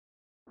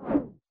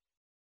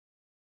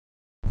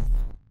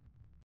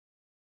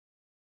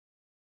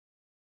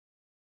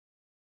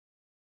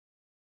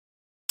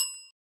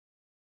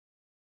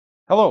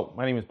Hello,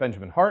 my name is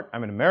Benjamin Hart.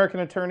 I'm an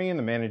American attorney and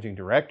the managing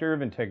director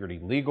of Integrity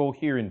Legal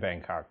here in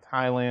Bangkok,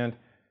 Thailand.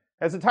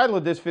 As the title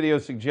of this video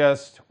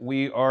suggests,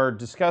 we are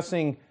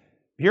discussing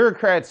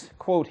bureaucrats,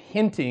 quote,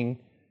 hinting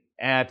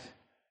at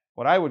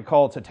what I would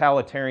call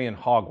totalitarian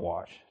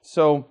hogwash.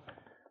 So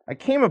I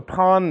came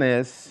upon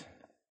this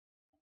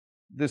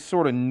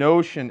sort of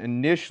notion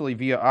initially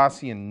via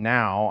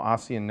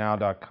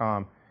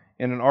ASEANnow.com,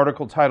 in an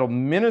article titled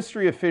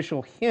Ministry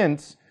Official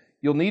Hints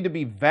You'll Need to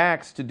Be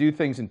Vaxxed to Do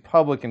Things in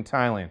Public in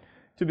Thailand.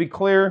 To be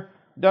clear,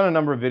 I've done a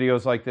number of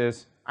videos like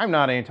this. I'm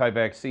not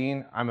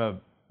anti-vaccine. I'm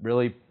a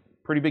really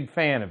pretty big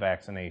fan of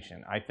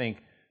vaccination. I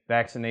think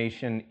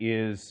vaccination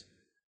is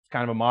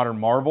kind of a modern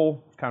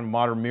marvel. It's kind of a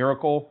modern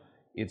miracle.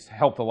 It's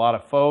helped a lot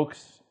of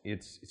folks.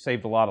 It's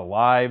saved a lot of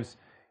lives.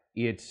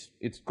 It's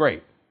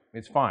great.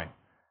 It's fine.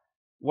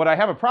 What I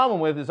have a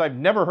problem with is I've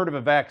never heard of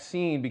a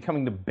vaccine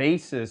becoming the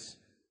basis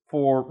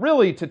for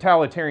really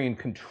totalitarian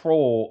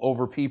control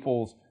over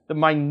the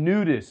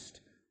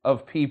minutest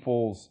of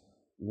people's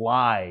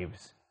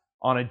lives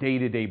on a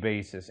day-to-day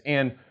basis.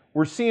 And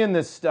we're seeing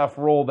this stuff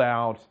rolled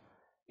out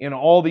in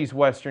all these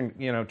Western,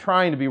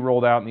 trying to be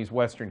rolled out in these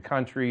Western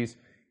countries.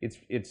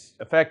 It's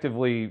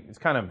effectively, it's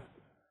kind of, I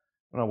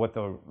don't know what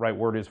the right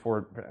word is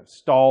for it,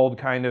 stalled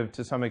kind of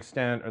to some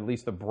extent, or at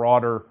least the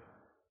broader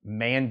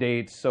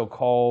mandates,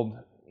 so-called,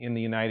 in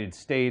the United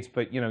States.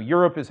 But,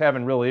 Europe is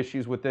having real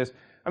issues with this.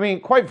 I mean,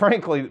 quite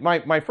frankly,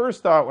 my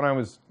first thought when I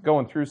was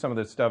going through some of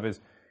this stuff is,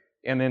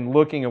 and then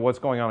looking at what's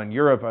going on in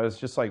Europe, I was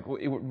just like,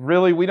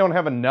 really, we don't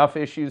have enough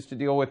issues to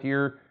deal with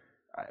here.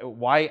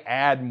 Why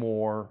add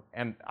more?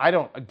 And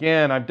I've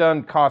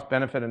done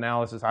cost-benefit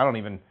analysis. I don't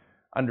even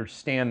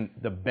understand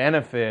the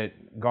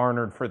benefit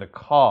garnered for the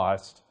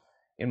cost.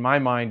 In my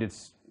mind,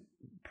 it's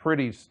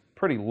pretty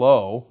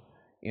low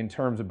in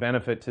terms of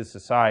benefit to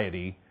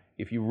society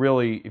if you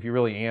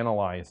really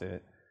analyze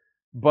it.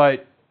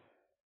 But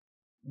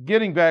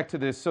getting back to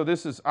this, so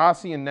this is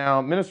ASEAN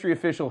Now. Ministry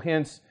official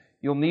hints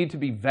you'll need to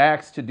be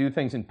vaxxed to do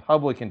things in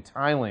public in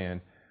Thailand.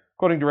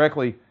 Quoting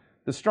directly,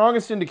 the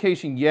strongest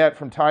indication yet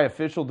from Thai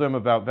officialdom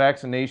about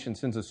vaccination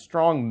sends a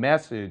strong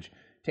message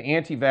to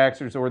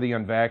anti-vaxxers or the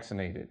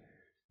unvaccinated.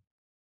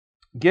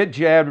 Get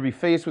jabbed or be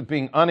faced with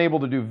being unable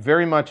to do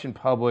very much in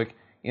public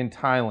in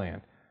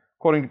Thailand.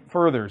 Quoting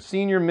further,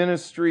 Senior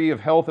Ministry of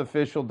Health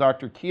official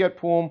Dr.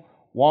 Kiatpum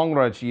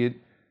Wangrajit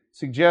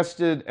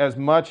suggested as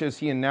much as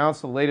he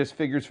announced the latest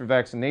figures for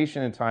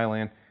vaccination in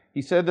Thailand.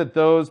 He said that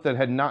those that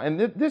had not, and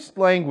this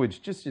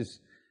language just is,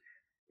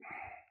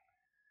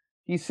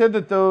 he said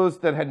that those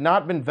that had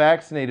not been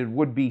vaccinated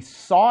would be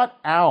sought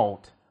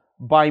out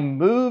by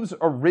moves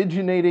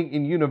originating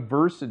in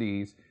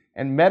universities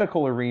and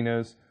medical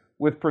arenas,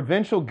 with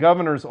provincial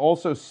governors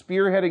also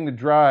spearheading the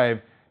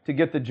drive to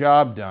get the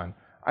job done.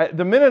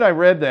 The minute I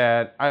read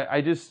that,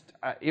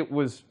 it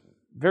was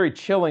very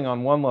chilling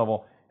on one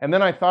level. And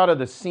then I thought of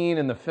the scene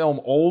in the film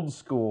Old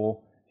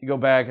School. If you go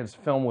back, it's a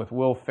film with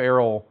Will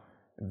Ferrell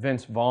and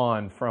Vince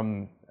Vaughn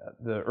from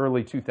the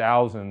early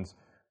 2000s,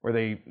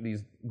 where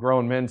these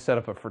grown men set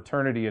up a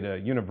fraternity at a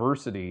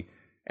university.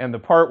 And the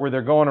part where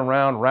they're going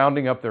around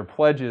rounding up their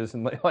pledges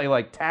and they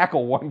like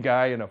tackle one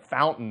guy in a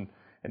fountain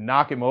and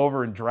knock him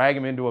over and drag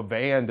him into a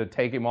van to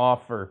take him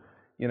off for,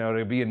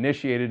 to be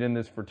initiated in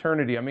this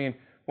fraternity. I mean,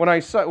 when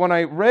I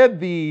read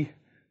the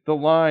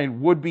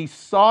line, would be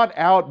sought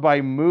out by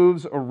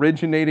moves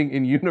originating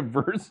in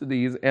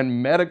universities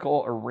and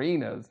medical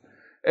arenas,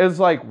 is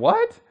like,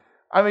 what?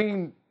 I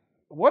mean,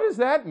 what does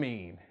that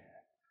mean?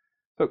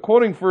 So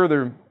quoting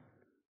further,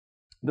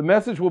 the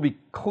message will be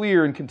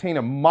clear and contain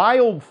a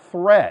mild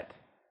threat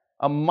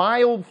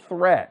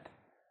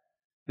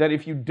that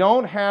if you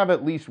don't have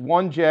at least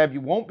one jab,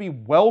 you won't be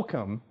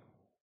welcome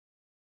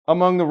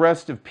among the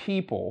rest of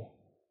people.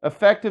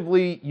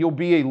 Effectively, you'll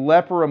be a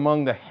leper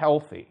among the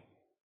healthy.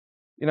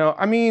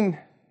 I mean,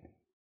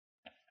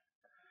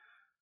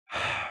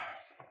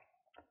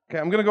 okay,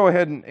 I'm going to go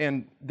ahead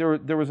and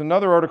there was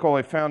another article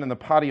I found in the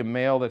Pattaya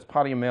Mail, that's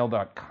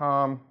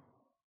PattayaMail.com.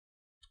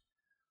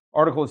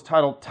 Article is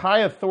titled, Thai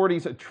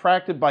Authorities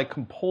Attracted by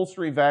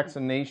Compulsory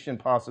Vaccination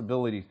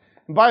Possibilities.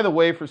 And by the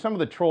way, for some of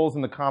the trolls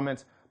in the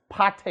comments,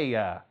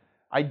 Pattaya,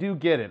 I do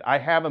get it. I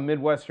have a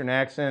Midwestern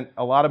accent.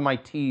 A lot of my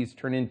T's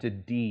turn into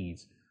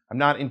D's. I'm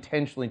not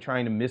intentionally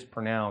trying to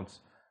mispronounce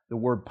the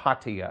word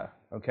Pattaya,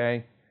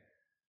 okay?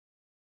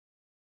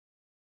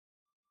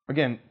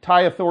 Again,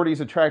 Thai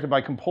authorities attracted by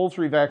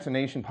compulsory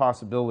vaccination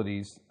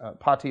possibilities,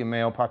 Pattaya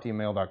Mail,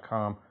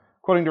 PattayaMail.com.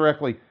 Quoting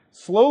directly,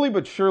 slowly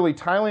but surely,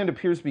 Thailand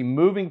appears to be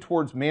moving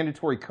towards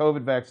mandatory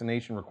COVID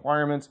vaccination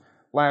requirements.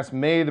 Last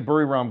May, the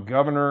Buriram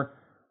governor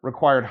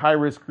required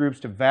high-risk groups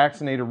to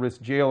vaccinate or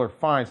risk jail or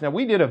fines. Now,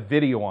 we did a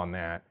video on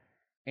that,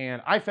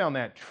 and I found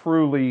that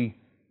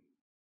truly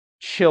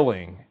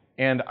chilling.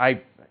 And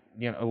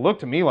it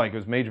looked to me like it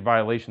was a major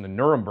violation of the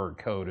Nuremberg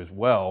Code as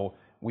well.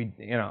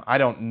 I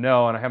don't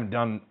know, and I haven't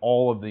done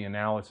all of the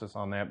analysis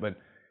on that, but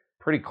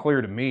pretty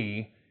clear to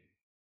me.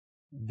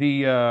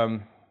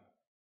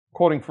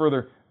 Quoting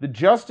further, the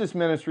Justice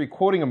Ministry,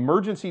 quoting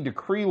emergency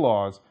decree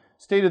laws,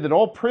 stated that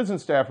all prison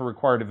staff are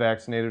required to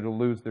vaccinate or to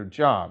lose their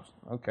jobs.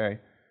 Okay.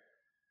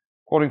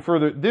 Quoting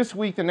further, this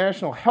week the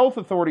national health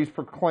authorities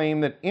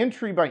proclaimed that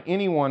entry by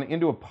anyone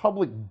into a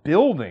public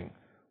building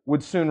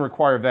would soon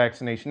require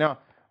vaccination. Now,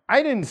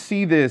 I didn't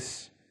see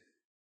this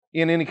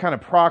in any kind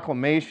of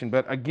proclamation,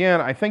 but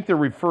again, I think they're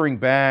referring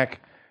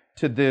back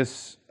to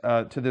this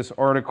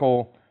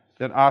article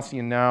that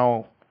ASEAN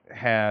Now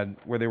had,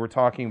 where they were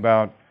talking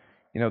about,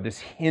 this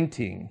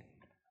hinting.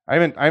 I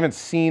haven't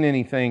seen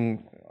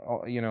anything,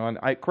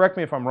 and correct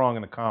me if I'm wrong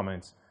in the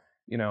comments.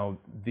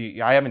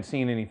 I haven't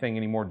seen anything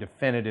any more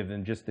definitive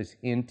than just this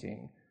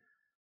hinting.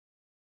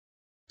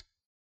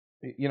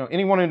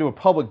 Anyone into a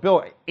public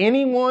building.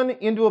 Anyone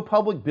into a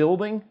public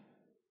building?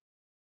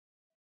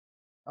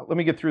 Let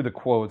me get through the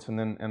quotes and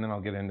then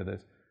I'll get into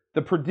this.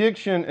 The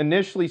prediction,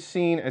 initially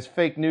seen as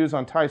fake news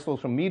on Thai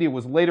social media,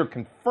 was later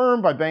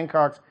confirmed by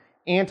Bangkok's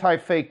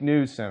Anti-Fake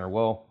News Center.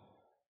 Well,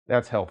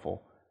 that's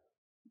helpful.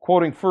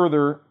 Quoting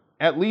further,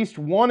 at least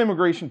one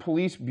immigration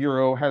police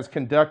bureau has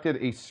conducted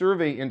a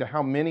survey into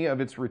how many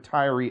of its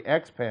retiree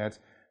expats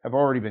have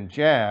already been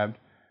jabbed.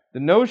 The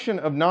notion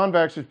of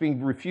non-vaxxers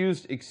being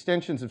refused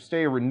extensions of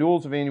stay or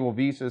renewals of annual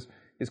visas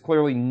is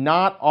clearly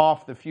not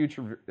off the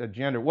future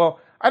agenda. Well,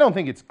 I don't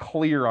think it's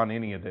clear on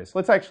any of this.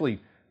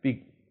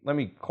 Let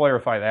me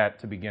clarify that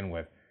to begin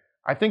with.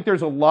 I think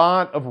there's a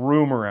lot of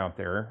rumor out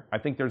there. I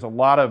think there's a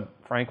lot of,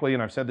 frankly,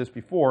 and I've said this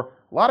before,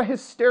 a lot of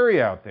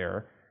hysteria out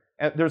there.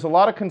 There's a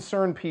lot of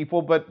concerned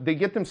people, but they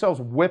get themselves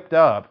whipped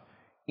up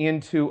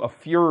into a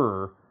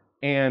furor,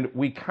 and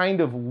we kind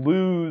of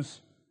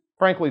lose,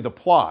 frankly, the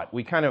plot.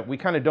 We kind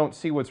of don't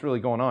see what's really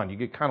going on. You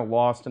get kind of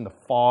lost in the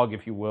fog,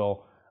 if you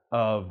will,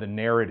 of the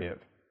narrative.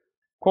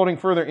 Quoting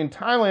further, in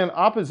Thailand,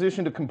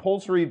 opposition to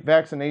compulsory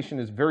vaccination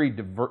is very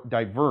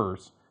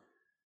diverse.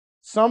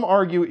 Some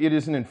argue it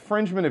is an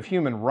infringement of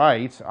human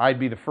rights. I'd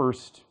be the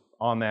first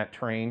on that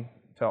train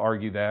to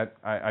argue that.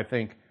 I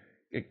think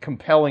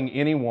compelling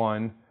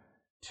anyone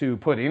to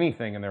put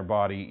anything in their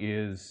body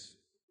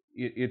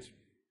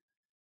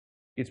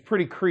it's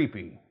pretty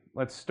creepy.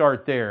 Let's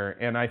start there.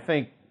 And I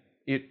think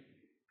it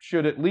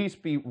should at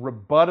least be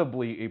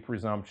rebuttably a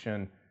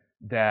presumption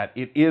that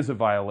it is a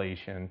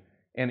violation,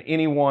 and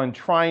anyone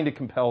trying to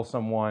compel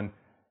someone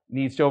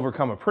needs to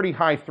overcome a pretty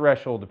high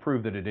threshold to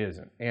prove that it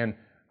isn't. And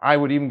I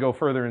would even go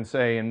further and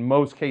say, in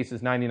most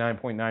cases,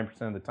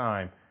 99.9% of the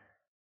time,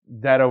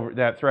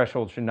 that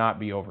threshold should not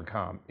be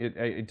overcome.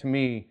 To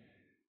me,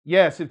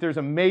 yes, if there's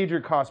a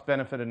major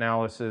cost-benefit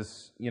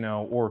analysis,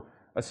 or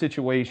a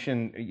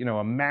situation,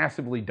 a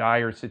massively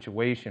dire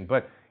situation.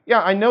 But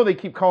yeah, I know they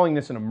keep calling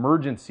this an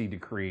emergency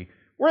decree.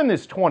 We're in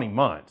this 20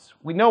 months.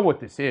 We know what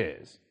this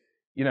is.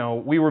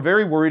 We were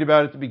very worried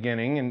about it at the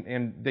beginning,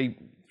 and they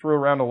threw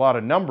around a lot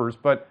of numbers,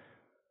 but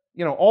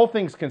all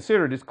things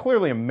considered, it's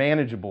clearly a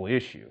manageable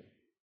issue.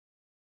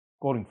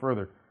 Quoting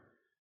further,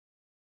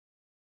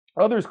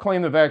 others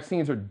claim the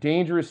vaccines are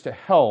dangerous to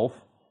health.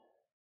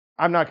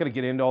 I'm not going to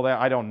get into all that.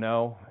 I don't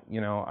know.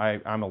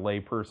 I'm a lay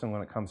person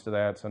when it comes to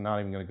that, so I'm not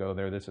even going to go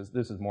there. This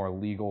is more a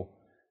legal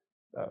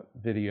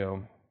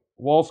video.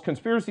 Whilst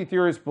conspiracy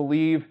theorists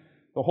believe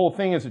the whole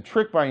thing is a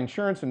trick by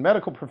insurance and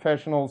medical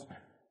professionals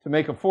to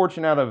make a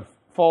fortune out of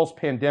false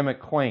pandemic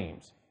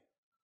claims.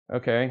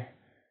 Okay.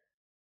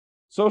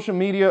 Social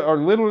media are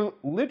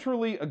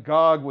literally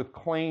agog with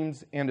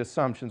claims and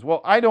assumptions.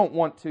 Well, I don't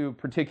want to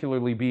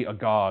particularly be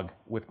agog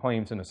with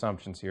claims and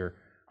assumptions here.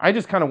 I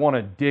just kind of want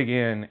to dig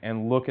in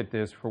and look at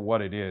this for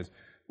what it is.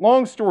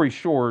 Long story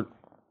short,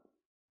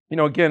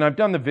 again, I've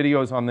done the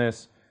videos on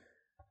this.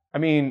 I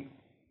mean,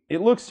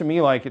 it looks to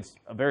me like it's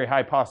a very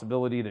high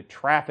possibility that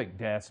traffic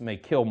deaths may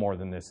kill more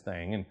than this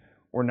thing. And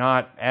we're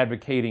not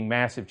advocating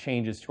massive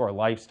changes to our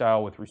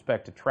lifestyle with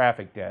respect to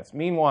traffic deaths.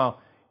 Meanwhile,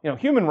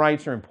 human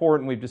rights are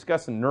important. We've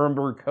discussed the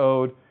Nuremberg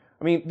Code.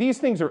 I mean, these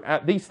things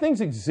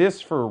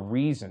exist for a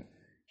reason.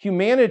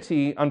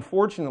 Humanity,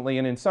 unfortunately,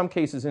 and in some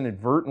cases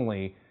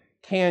inadvertently,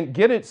 can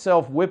get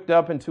itself whipped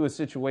up into a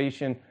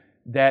situation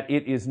that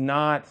it's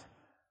not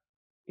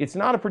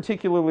a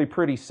particularly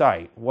pretty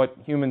sight, what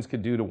humans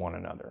could do to one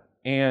another.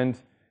 And,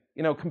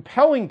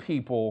 compelling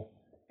people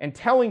and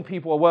telling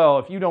people, well,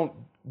 if you don't,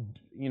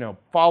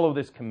 follow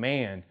this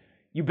command,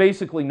 you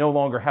basically no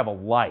longer have a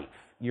life.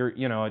 You're,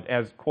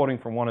 as quoting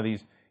from one of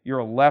these, you're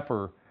a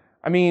leper.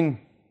 I mean,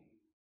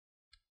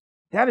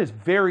 that is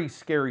very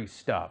scary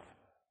stuff.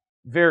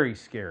 Very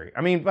scary.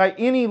 I mean, by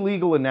any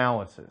legal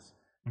analysis,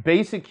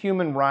 basic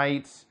human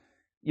rights,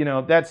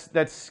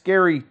 that's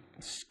scary,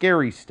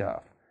 scary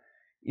stuff.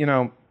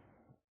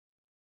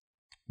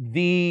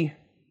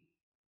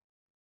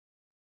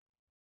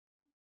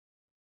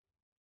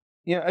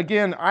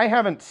 Again, I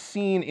haven't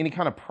seen any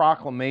kind of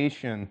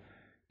proclamation,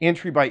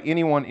 entry by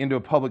anyone into a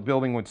public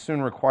building would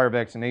soon require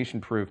vaccination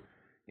proof.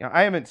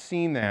 I haven't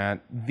seen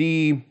that.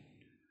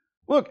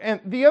 Look, and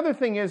the other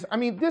thing is, I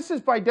mean, this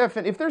is by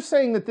definition, if they're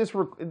saying that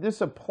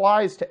this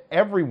applies to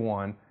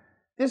everyone,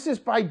 this is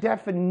by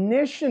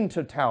definition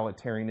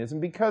totalitarianism,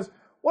 because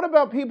what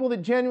about people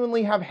that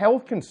genuinely have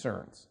health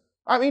concerns?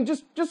 I mean,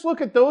 just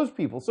look at those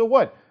people. So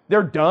what?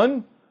 They're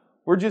done?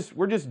 We're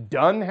just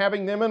done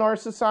having them in our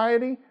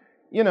society,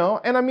 you know?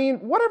 And I mean,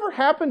 whatever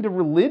happened to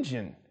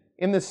religion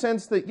in the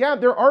sense that, yeah,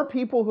 there are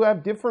people who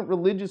have different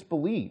religious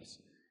beliefs.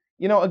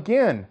 You know,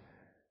 again,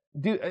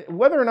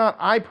 whether or not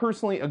I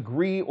personally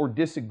agree or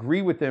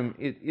disagree with them,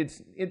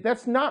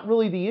 that's not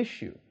really the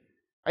issue.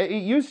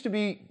 It used to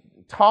be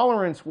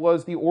tolerance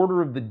was the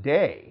order of the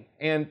day,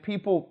 and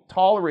people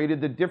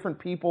tolerated that different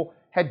people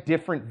had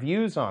different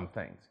views on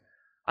things.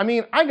 I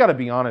mean, I got to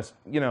be honest,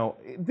 you know,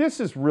 this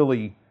is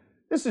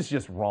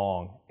just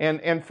wrong.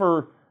 And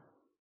for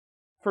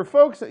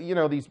folks, you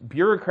know, these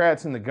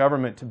bureaucrats in the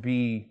government to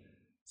be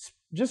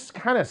just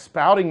kind of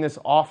spouting this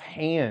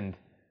offhand,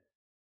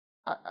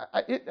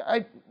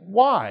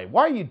 why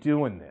are you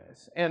doing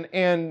this?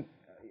 And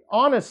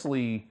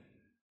honestly,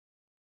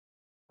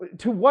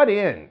 to what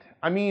end?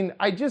 I mean,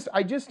 I just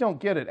don't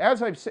get it.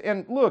 As I've said,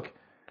 and look,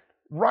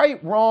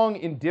 right, wrong,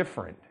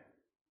 indifferent.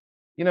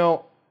 You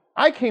know,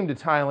 I came to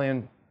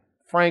Thailand,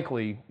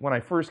 frankly, when I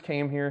first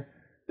came here,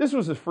 this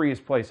was the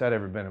freest place I'd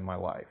ever been in my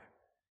life.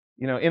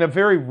 You know, in a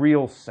very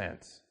real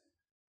sense.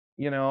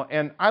 You know,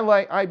 and I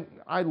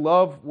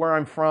love where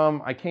I'm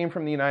from. I came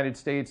from the United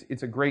States.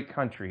 It's a great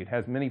country. It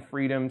has many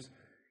freedoms,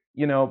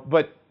 you know,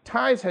 but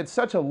Thais had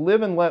such a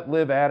live and let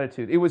live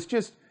attitude. It was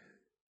just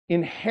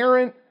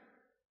inherent,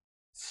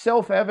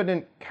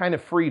 self-evident kind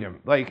of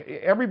freedom. Like,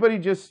 everybody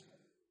just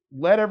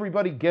let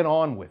everybody get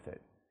on with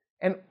it.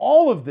 And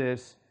all of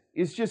this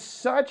is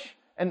just such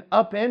an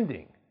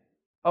upending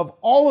of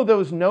all of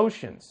those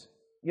notions,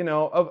 you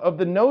know, of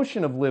the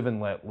notion of live and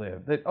let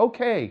live. That,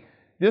 okay,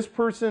 this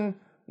person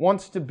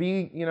wants to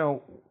be, you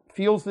know,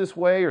 feels this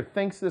way or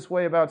thinks this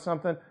way about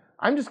something,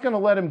 I'm just going to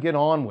let him get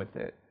on with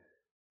it.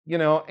 You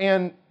know,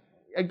 and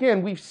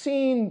again, we've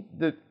seen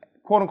the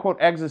quote-unquote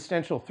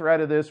existential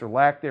threat of this or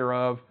lack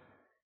thereof.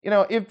 You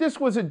know, if this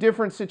was a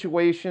different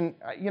situation,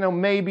 you know,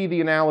 maybe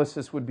the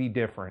analysis would be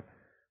different.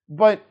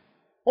 But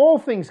all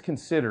things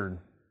considered,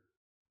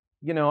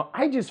 you know,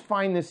 I just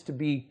find this to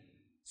be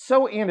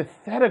so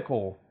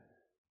antithetical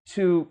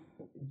to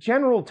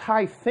general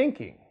Thai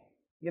thinking,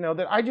 you know,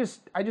 that I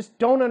just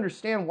don't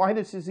understand why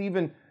this is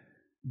even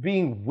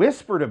being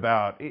whispered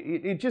about.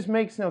 It just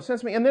makes no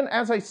sense to me. And then,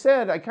 as I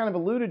said, I kind of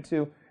alluded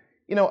to,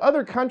 you know,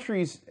 other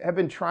countries have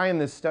been trying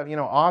this stuff. You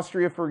know,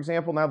 Austria, for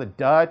example, now the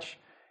Dutch.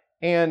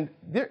 And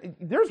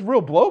there's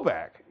real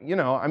blowback. You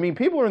know, I mean,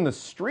 people are in the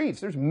streets.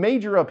 There's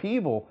major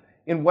upheaval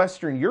in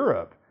Western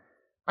Europe.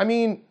 I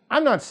mean,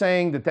 I'm not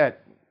saying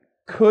that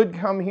could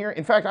come here.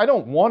 In fact, I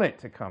don't want it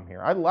to come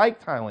here. I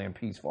like Thailand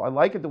peaceful. I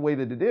like it the way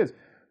that it is.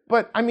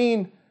 But I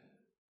mean,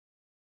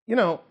 you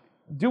know,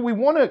 do we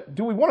want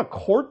to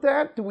court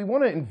that? Do we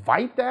want to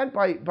invite that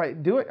by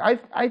doing?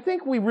 I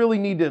think we really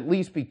need to at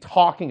least be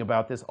talking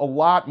about this a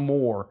lot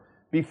more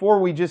before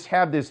we just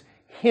have this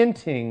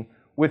hinting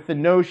with the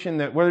notion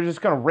that we're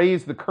just going to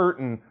raise the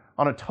curtain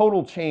on a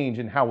total change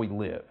in how we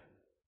live.